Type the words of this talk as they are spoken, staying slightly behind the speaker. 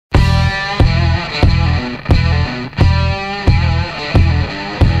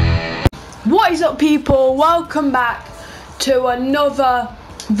What is up, people? Welcome back to another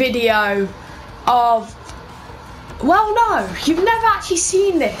video of, well, no, you've never actually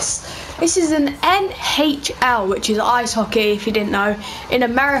seen this. This is an NHL, which is ice hockey, if you didn't know, in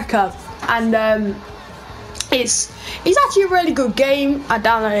America, and it's actually a really good game. I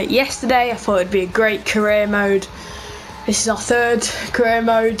downloaded it yesterday. I thought it'd be a great career mode. This is our third career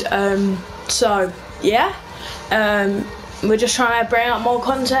mode, so yeah. We're just trying to bring out more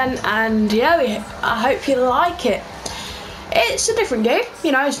content, and yeah, I hope you like it. It's a different game,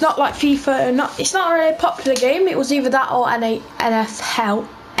 you know. It's not like FIFA. It's not a really popular game. It was either that or NFL,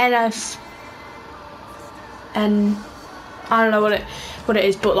 and I don't know what it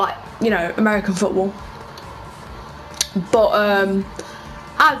is, but like, you know, American football. But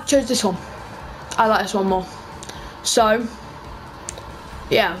I chose this one. I like this one more. So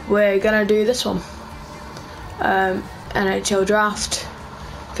yeah, we're gonna do this one. NHL draft.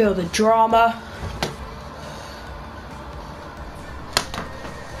 Feel the drama.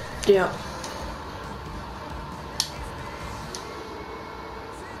 Yeah.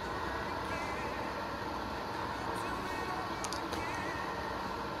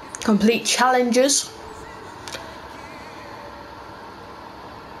 Complete challenges.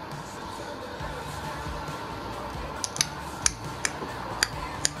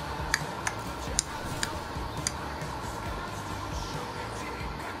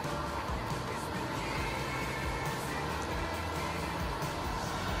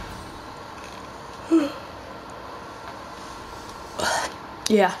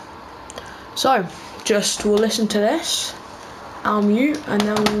 Yeah, so we'll listen to this. I'll mute, and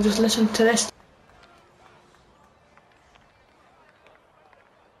then we'll just listen to this.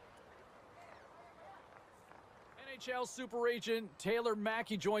 NHL super agent Taylor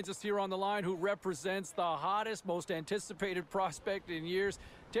Mackey joins us here on the line, who represents the hottest, most anticipated prospect in years.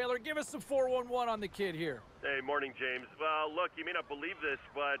 Taylor, give us some 411 on the kid here. Hey, morning, James. Well, look, you may not believe this,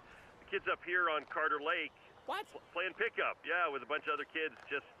 but the kid's up here on Carter Lake. What? Playing pickup, yeah, with a bunch of other kids.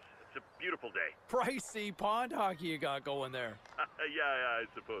 It's a beautiful day. Pricey pond hockey you got going there. Yeah, I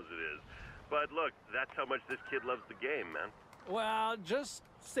suppose it is. But look, that's how much this kid loves the game, man. Well, just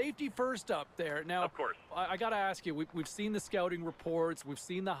safety first up there. Now, of course. I got to ask you, we've seen the scouting reports, we've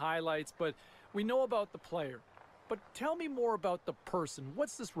seen the highlights, but we know about the player. But tell me more about the person.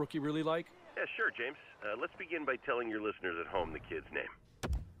 What's this rookie really like? Yeah, sure, James. Let's begin by telling your listeners at home the kid's name.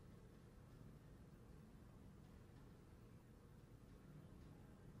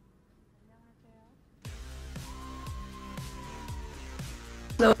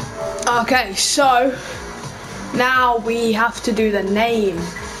 Okay, so now we have to do the name.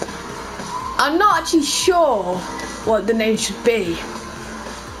 I'm not actually sure what the name should be.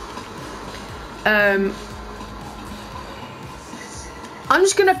 I'm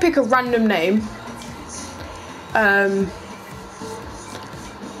just gonna pick a random name.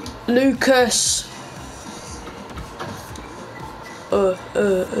 Lucas.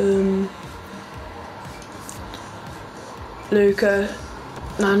 Luca.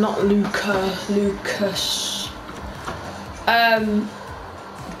 No, not Luca. Lucas.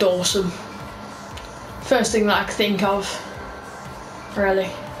 Dawson. First thing that I could think of.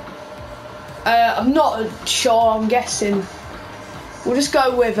 Really. I'm not sure. I'm guessing. We'll just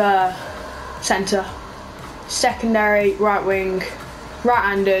go with centre. Secondary, right wing,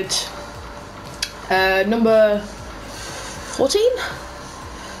 right-handed. Number 14.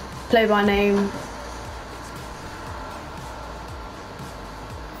 Play by name.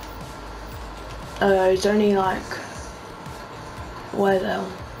 Is there any like where the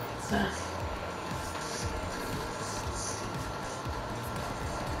hell? There.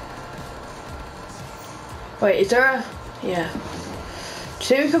 Wait, is there a? Yeah. Do you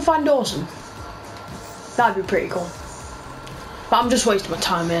think we can find Dawson? That'd be pretty cool. But I'm just wasting my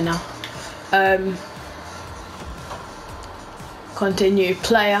time here now. Continue.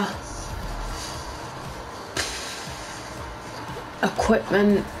 Player.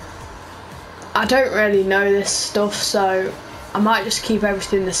 Equipment. I don't really know this stuff, so I might just keep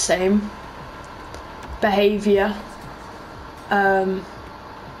everything the same. Behaviour. Yeah,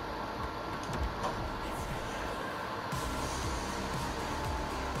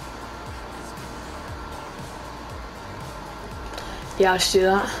 I'll just do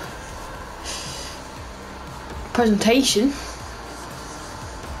that. Presentation.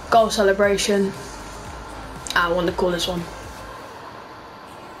 Goal celebration. I want to call this one.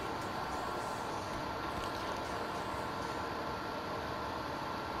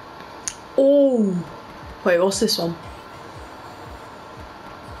 Oh, wait, what's this one?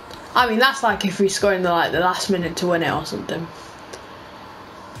 I mean, that's like if we score in the last minute to win it or something.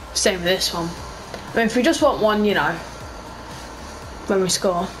 Same with this one. I mean, if we just want one, you know, when we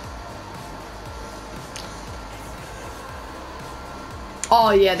score.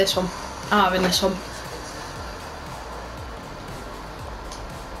 Oh yeah, this one. I'm having this one.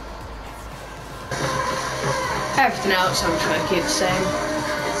 Everything else I'm trying to keep the same.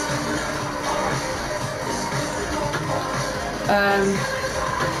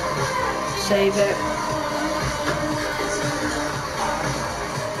 Save it.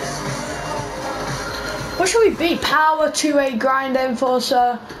 What should we be? Power, 2A, grind,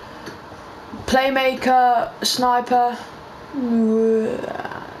 enforcer, playmaker, sniper.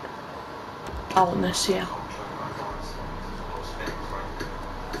 I want this, yeah.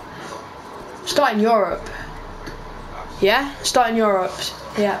 Start in Europe. Yeah? Start in Europe.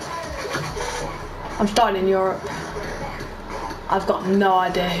 Yeah. I'm starting in Europe. I've got no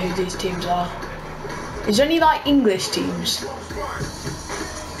idea who these teams are. Is there any like English teams?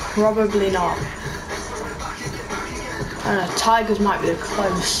 Probably not. I don't know, Tigers might be the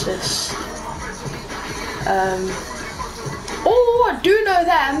closest. Oh, I do know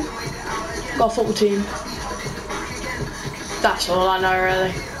them. Got a football team. That's all I know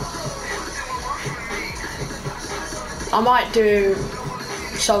really. I might do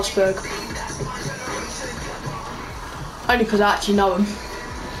Salzburg. Only because I actually know them.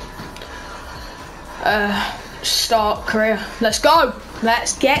 Start career. Let's go.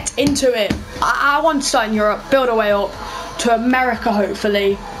 Let's get into it. I want to start in Europe, build our way up to America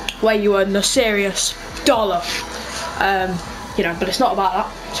hopefully, where you earn a serious dollar. You know, but it's not about that.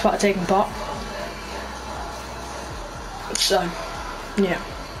 It's about taking part. So, yeah.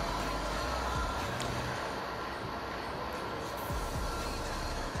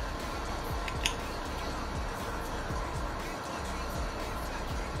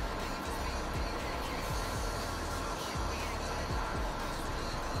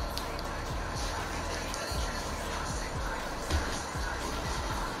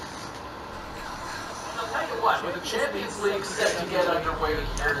 With the Champions League set to get underway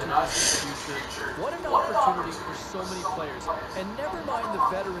here tonight. What an opportunity for so many players. And never mind the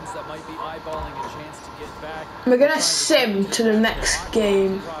veterans that might be eyeballing a chance to get back. We're going to sim to the next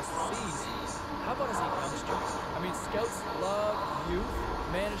game. How about as a youngster? I mean, scouts love youth.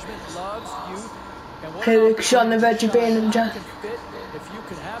 Management loves youth. And what Lucas on the verge of being injured. If you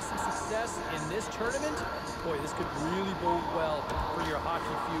can have some success in this tournament, boy, this could really bode well for your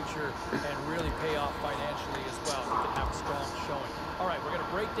hockey future and really pay off financially as well. You can have a strong showing. All right, we're going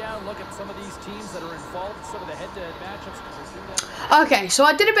to break down, look at some of these teams that are involved in some of the head-to-head matchups. Okay, so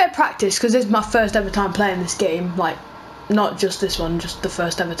I did a bit of practice because this is my first ever time playing this game. Like, not just this one, just the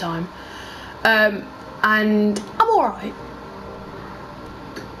first ever time. And I'm alright.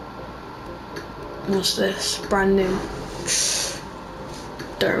 What's this? Brand new.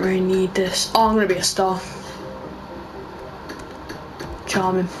 Don't really need this. Oh, I'm gonna be a star.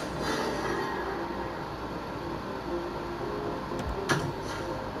 Charming.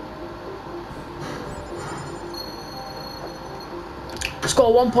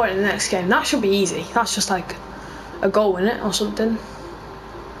 Score 1 point in the next game. That should be easy. That's just like a goal in it or something.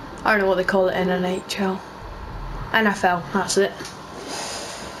 I don't know what they call it in NHL. NFL, that's it.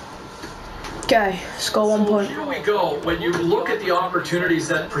 Okay, score 1 point. Here we go. When you look at the opportunities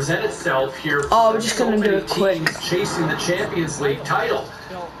that present itself here, oh, we're just gonna do it quick. Chasing the Champions League title.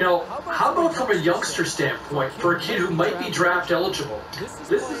 You know, how about from a youngster standpoint, for a kid who might be draft eligible?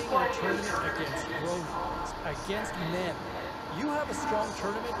 This is playing a tournament against men. You have a strong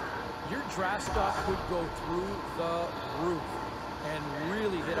tournament, your draft stock could go through the roof and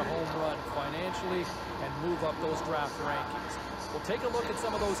really hit a home run financially and move up those draft rankings. We'll take a look at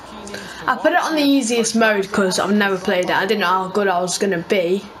some of those key names. I put it on the easiest mode because I've never played it. I didn't know how good I was going to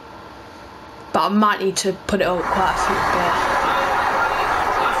be. But I might need to put it up quite a few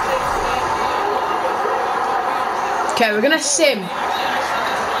bit. Okay, we're going to sim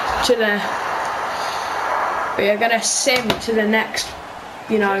to the... We are going to sim to the next,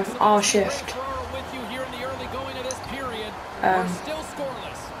 you know, our shift.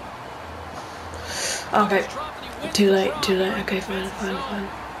 Okay. Too late, okay, fine.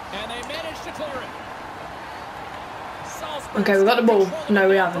 Okay, we got the ball. No,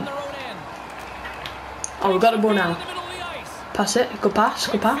 we haven't. Oh, we got the ball now. Pass it, good pass.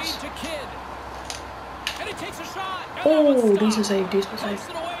 Oh, decent save.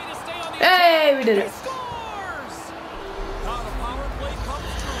 Hey, we did it.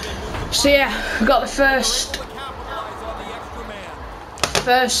 So yeah, we got the first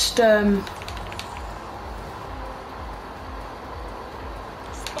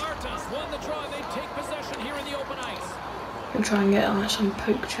And try and get like some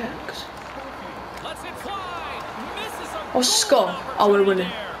poke checks. What's the score? Oh, we're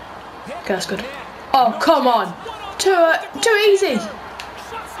winning. Okay, that's good. Oh, come on. Too easy.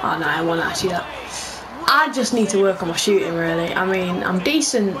 Oh, no, I won't actually that. I just need to work on my shooting, really. I mean, I'm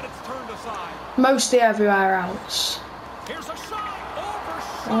decent mostly everywhere else.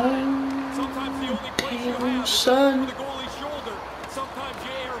 Oh, son.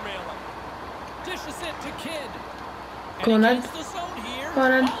 Come on then. Come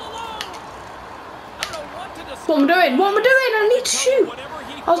on then. What am I doing? What am I doing? I need to shoot.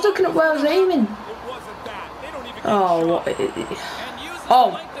 I was looking at where I was aiming. Oh, what?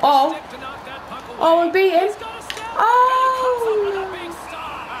 Oh, we beat him. Oh.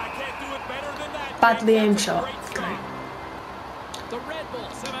 Badly aimed shot. Great.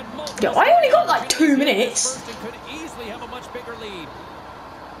 Yo, I only got like 2 minutes.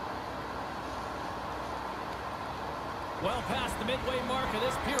 Well past the midway mark of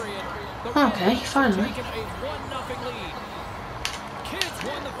this period. Okay, finally.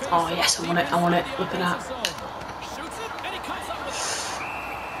 Oh yes, I want it. I want it. Look at that.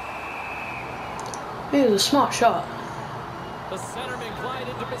 It was a smart shot. The centerman glide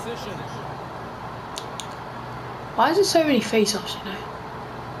into position. Why is there so many face-offs, you know?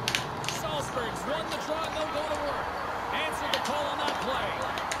 Salzburg's won the draw, they'll go to work. Answered the call on that play.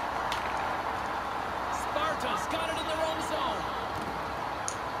 Sparta's got it in their own zone.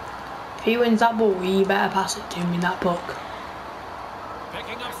 If he wins that ball, you better pass it to him in that puck.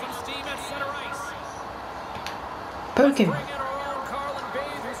 Picking up some steam at center ice. Poke him. Bring in our own Carlin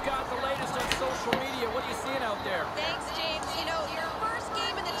Babe, who's got the latest on social media. What are you seeing out there? Thanks, James. You know, your first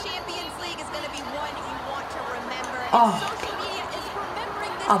game in the Champions League is going to be one you want to remember. Oh. Social media is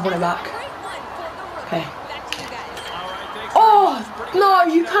remembering this I'll put it back. as a great one for the rookie. Okay. Back to you guys. All right, thanks Oh no!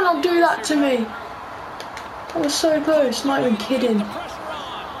 You cannot do that to me. That was so close. Not even kidding.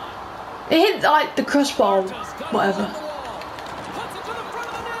 It hit like the crossbar, whatever.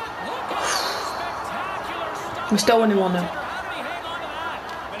 We're still winning 1-0.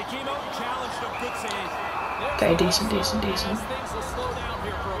 Okay, decent.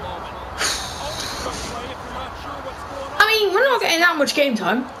 I mean, we're not getting that much game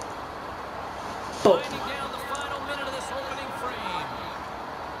time. But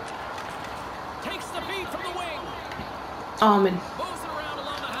Armin.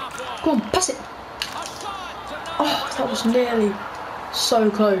 Come on, pass it. Oh, that was nearly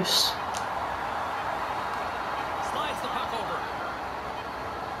so close.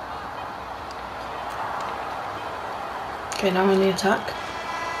 Okay, now we're on the attack.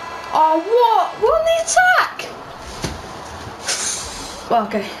 Oh, what? We're on the attack! Well,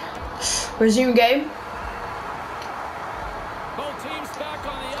 okay. Resume game.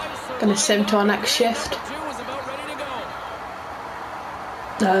 Gonna sim to our next shift.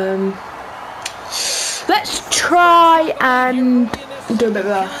 Let's try and do a bit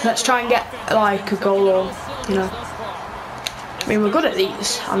better. Let's try and get like a goal or, you know. I mean, we're good at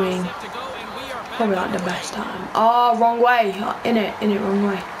these. I mean, probably like the best time. Oh, wrong way. In it, wrong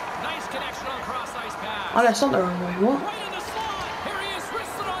way. Oh, that's not the wrong way. What?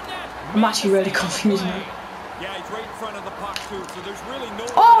 I'm actually really confused now.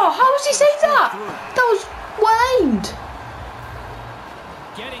 Oh, how was he saved that? That was well aimed.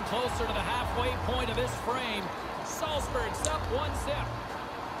 Getting closer to the halfway point of this frame. Salzburg's up 1-0.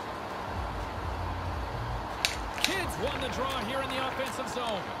 Kids won the draw here in the offensive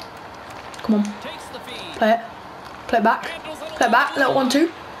zone. Come on. Takes the feed. Play it. Play it back. Play it back. Little 1-2.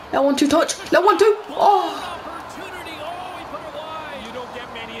 Little 1-2 touch. Little 1-2. Oh. Opportunity. Oh, he put it wide. You don't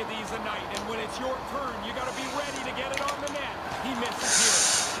get many of these a night, and when it's your turn, you got to be ready to get it on the net. He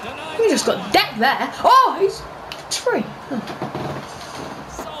misses here. Denied. He just got decked there. Oh, it's free. Oh.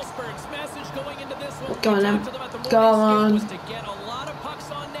 Salzburg's message going into this one. Go on, then. Go on. Was to get a lot of pucks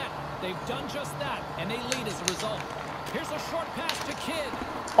on net. They've done just that, and they lead as a result. Here's a short pass to Kidd.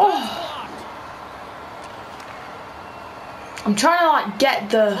 Oh. I'm trying to like get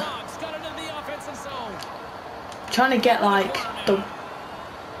the. Trying to get like the.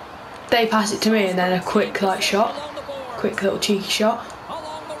 They pass it to me and then a quick like shot, quick little cheeky shot.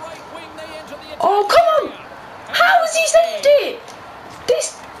 Oh come on! How has he saved it?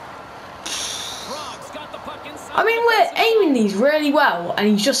 This. I mean, we're aiming these really well, and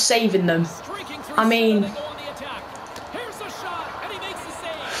he's just saving them. I mean.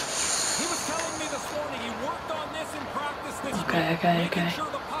 Okay.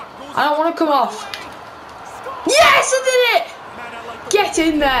 I don't want to come off. Yes, I did it! Get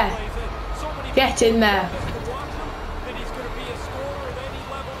in there. Get in there.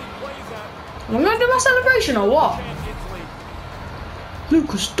 I'm going to do my celebration or what?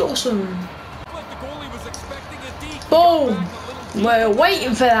 Lucas Dawson. Boom! We're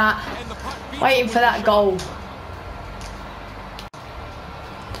waiting for that. Waiting for that goal.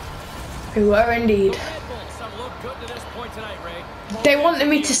 We were indeed. They wanted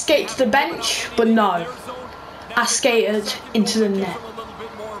me to skate to the bench, but no. I skated into the net.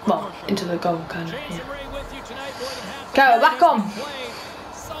 Well, into the goal, kind of. Yeah. Okay, we're back on.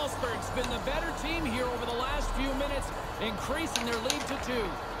 Salzburg's been the better team here over the last few minutes, increasing their lead to 2.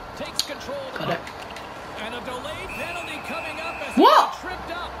 Takes control. Got it. And a delayed penalty coming up as what? He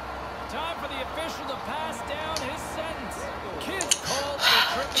tripped up. Time for the official to pass down his sentence. Kids called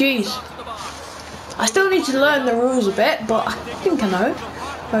for Jeez. I still need to learn the rules a bit, but I think I know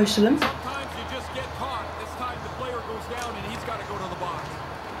most of them. Sometimes you just get caught. This time the player goes down and he's got to go to the box.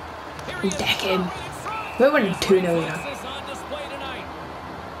 We deck him. We're winning 2-0 now.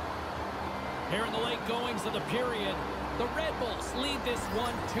 Here in the late goings of the period, the Red Bulls lead this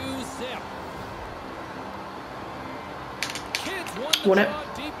one 2-0. Kids won the draw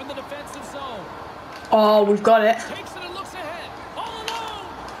deep in the defensive zone. Oh, we've got it. Takes it and looks ahead. All alone.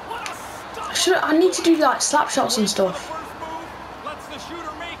 What a stop. I need to do like slap shots and stuff. Lets the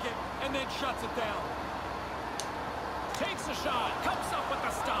shooter make it and then shuts it down. Takes a shot. Comes up with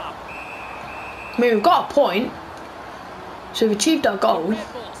the stop. I mean, we've got a point. So we've achieved our goal.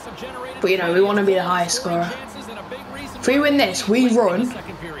 But you know, we want to be the highest scorer. If we win this, we run,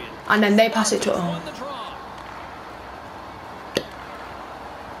 and then they pass it to us.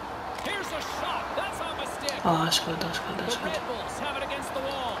 Oh, that's good, that's good, that's good.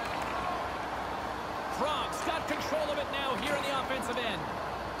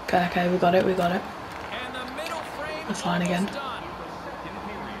 Okay, okay, we got it, we got it. We're fine again.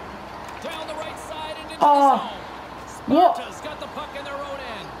 Oh, what?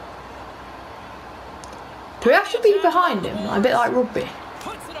 Do we have to be behind him? A bit like rugby.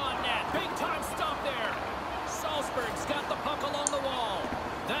 Puts it on net. Big time stop there. Salzburg's got the puck along the wall.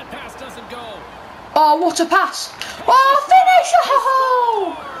 That pass doesn't go. Oh, what a pass! Oh, finish!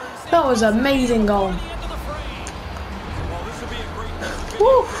 Oh, that was an amazing goal.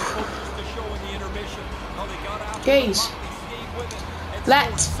 Woo! Guys,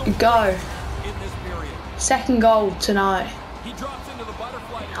 let's go. Second goal tonight.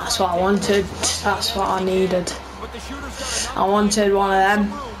 That's what I wanted. That's what I needed. I wanted one of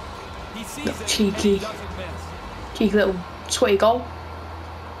them. Little cheeky little sweaty goal.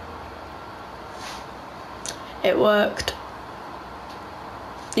 It worked.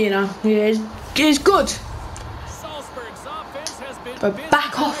 You know, it's good. But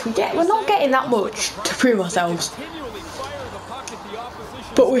back off. We're not getting that much to prove ourselves.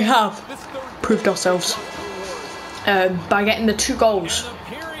 But we have proved ourselves by getting the 2 goals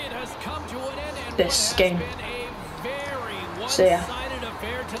this game. So yeah.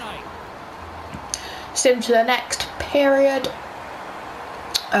 Sim to the next period.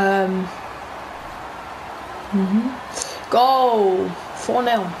 Goal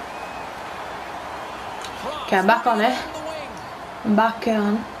 4-0. Okay, I'm back on it. I'm back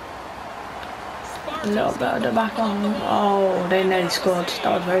on. A little bit of the back on. Oh, they nearly scored.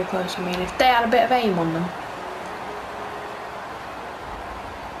 That was very close. I mean, if they had a bit of aim on them.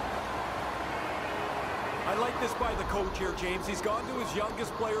 I like this by the coach here, James. He's gone to his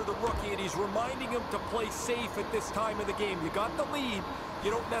youngest player, the rookie, and he's reminding him to play safe at this time of the game. You got the lead. You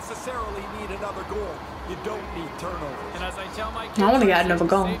don't necessarily need another goal. You don't need turnover. And as I tell my kids, I want to get another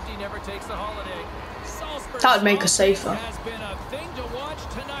goal. Safety never takes a holiday. That would make us safer. Has been a thing to watch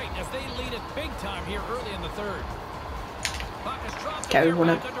tonight as they lead it big time here early in the third. Okay, we won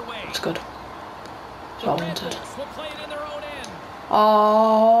it. It's good. That's what I wanted. Play it in their own end.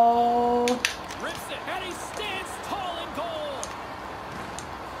 Oh, Rips it, and he stands tall in goal.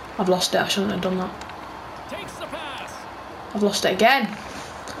 I've lost it. I shouldn't have done that. Takes the pass. I've lost it again.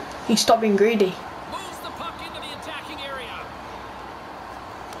 He stopped being greedy. Moves the puck into the attacking area.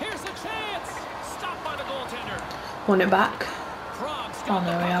 Here's a chance. Stopped by the goaltender. Won it back. Oh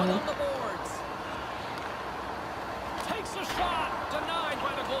no, we haven't. Takes a shot. Denied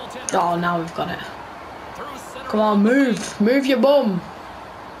by the goaltender. Oh, now we've got it. Come on, move. Move your bum.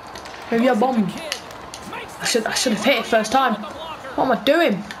 Move your bum. I should have hit it first time. What am I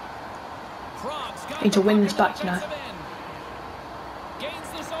doing? I need to win this back tonight.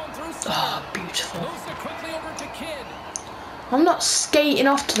 Oh, beautiful. I'm not skating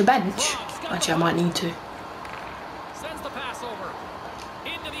off to the bench. Actually, I might need to.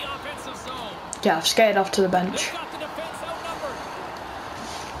 Yeah, I've skated off to the bench.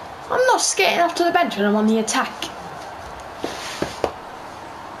 I'm not skating off to the bench when I'm on the attack.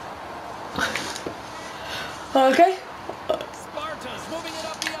 Okay.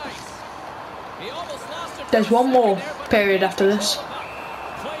 There's one more period after this.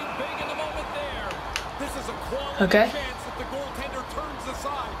 Okay.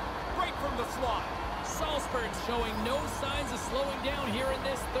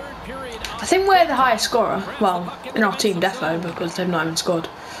 I think we're the highest scorer. Well, in our team, defo, because they've not even scored.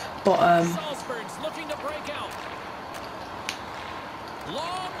 But Salzburg's looking to break out.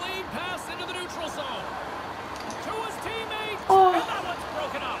 Long lead pass into the neutral zone. To his teammate. Oh. And that one's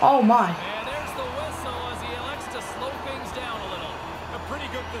broken up. Oh my. And there's the whistle as he elects to slow things down a little. A pretty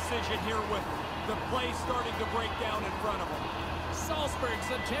good decision here with the play starting to break down in front of him. Salzburg's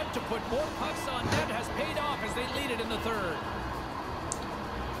attempt to put more pucks on net has paid off as they lead it in the third.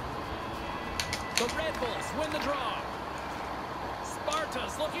 The Red Bulls win the draw.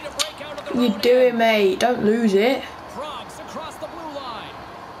 Sparta's looking to break out of the What are you doing, mate? Don't lose it. Frogs across the blue line.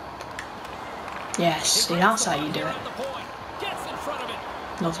 Yes, see, that's how you do it. Gets in front of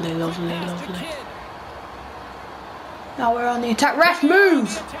it. Lovely, lovely, lovely. Now we're on the attack. Ref,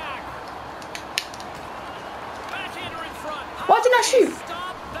 move! Why didn't I shoot?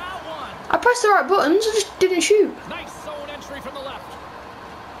 I pressed the right buttons, I just didn't shoot. Nice zone entry from the left.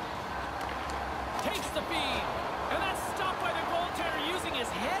 Takes the feed. And that's stopped by the goaltender using his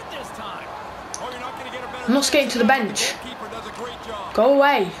head this time. Oh, you're not going to get a better. I'm not skating to the bench. Goalkeeper does a great job. Go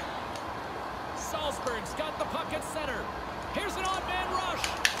away. Salzburg's got the puck at center. Here's an on-man rush.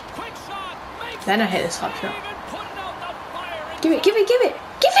 Quick shot. Then I hit this hot shot. Give it, give it, give it,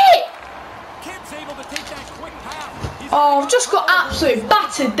 give it! Kid's able to take that quick pass. Oh, I've just got absolutely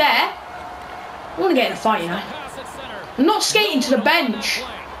battered there. I want to get in a fight, you know. I'm not skating to the bench.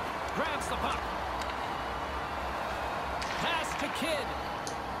 Grabs the puck. Pass to Kidd.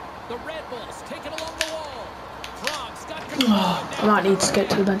 The Red Bulls take it along the wall. Frogs got control. I might need to get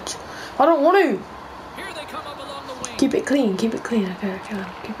to the bench. I don't want to. Here they come up along the wing. Keep it clean, keep it clean. Okay, okay,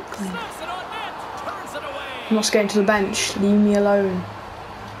 keep it clean. Snaps it on net. Turns it away. I'm not skating to the bench. Leave me alone.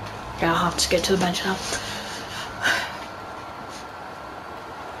 Yeah, I'll have to get to the bench now.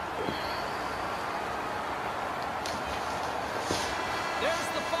 There's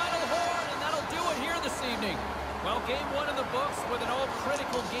the final horn, and that'll do it here this evening. Well, game one in the books with an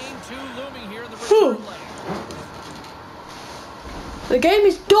all-critical game two looming here in the return leg. The game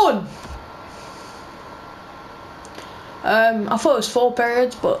is done. I thought it was 4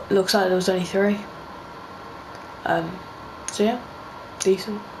 periods, but it looks like there was only 3. So yeah,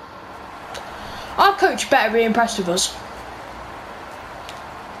 decent. Our coach better be impressed with us.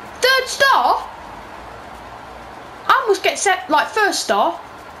 3rd star? I must get set like 1st star.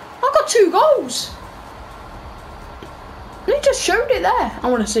 I got 2 goals. They just showed it there. I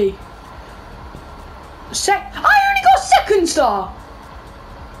want to see. I only got 2nd star.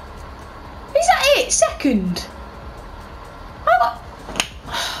 Is that it? 2nd?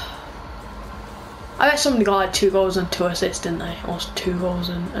 I bet somebody got like 2 goals and 2 assists, didn't they? Or 2 goals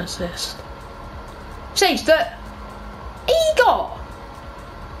and assist. Says that he got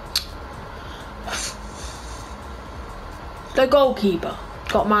the goalkeeper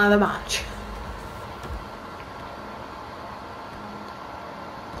got man of the match.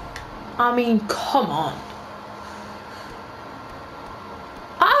 I mean, come on.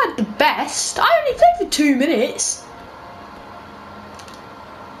 I had the best. I only played for 2 minutes.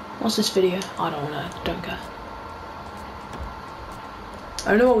 What's this video? I don't know. Don't care. I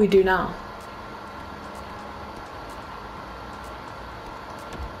don't know what we do now.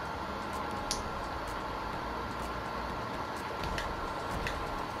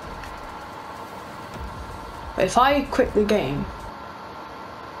 If I quit the game,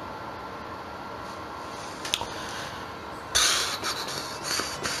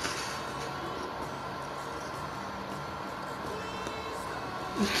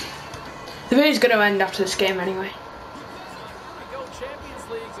 the video's going to end after this game anyway.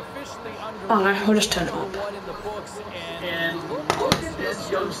 Oh no, we'll just turn it up. And look at this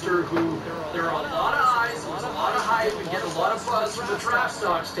youngster who, there are a lot of eyes, there's a lot of hype, and get a lot of buzz from the draft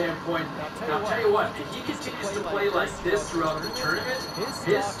stock standpoint. And I'll tell you what, if he continues to play like this throughout the tournament,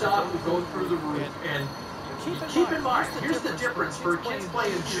 his stock will go through the roof. And keep in mind, here's the difference for kids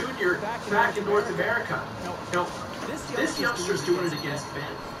playing junior back in North America. You know, this youngster's doing it against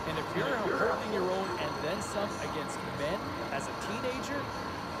men. And if you're holding your own and then some against men as a teenager,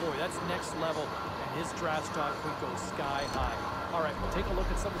 boy, that's next level. And his draft stock could go sky high. All right, we'll take a look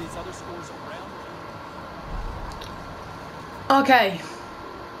at some of these other scores around. Okay.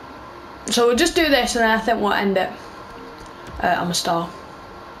 So we'll just do this and then I think we'll end it. I'm a star.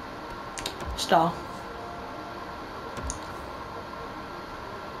 Star.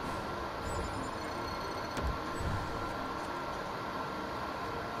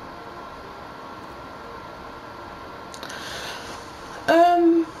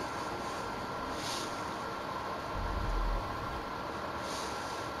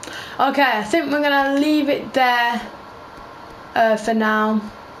 Okay, I think we're gonna leave it there for now.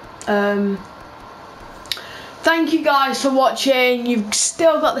 Thank you guys for watching. You've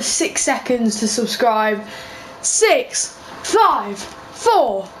still got the 6 seconds to subscribe. 6, 5,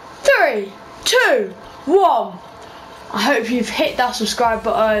 4, 3, 2, 1. I hope you've hit that subscribe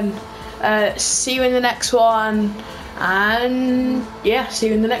button. See you in the next one. And yeah, see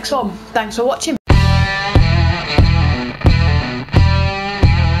you in the next one. Thanks for watching.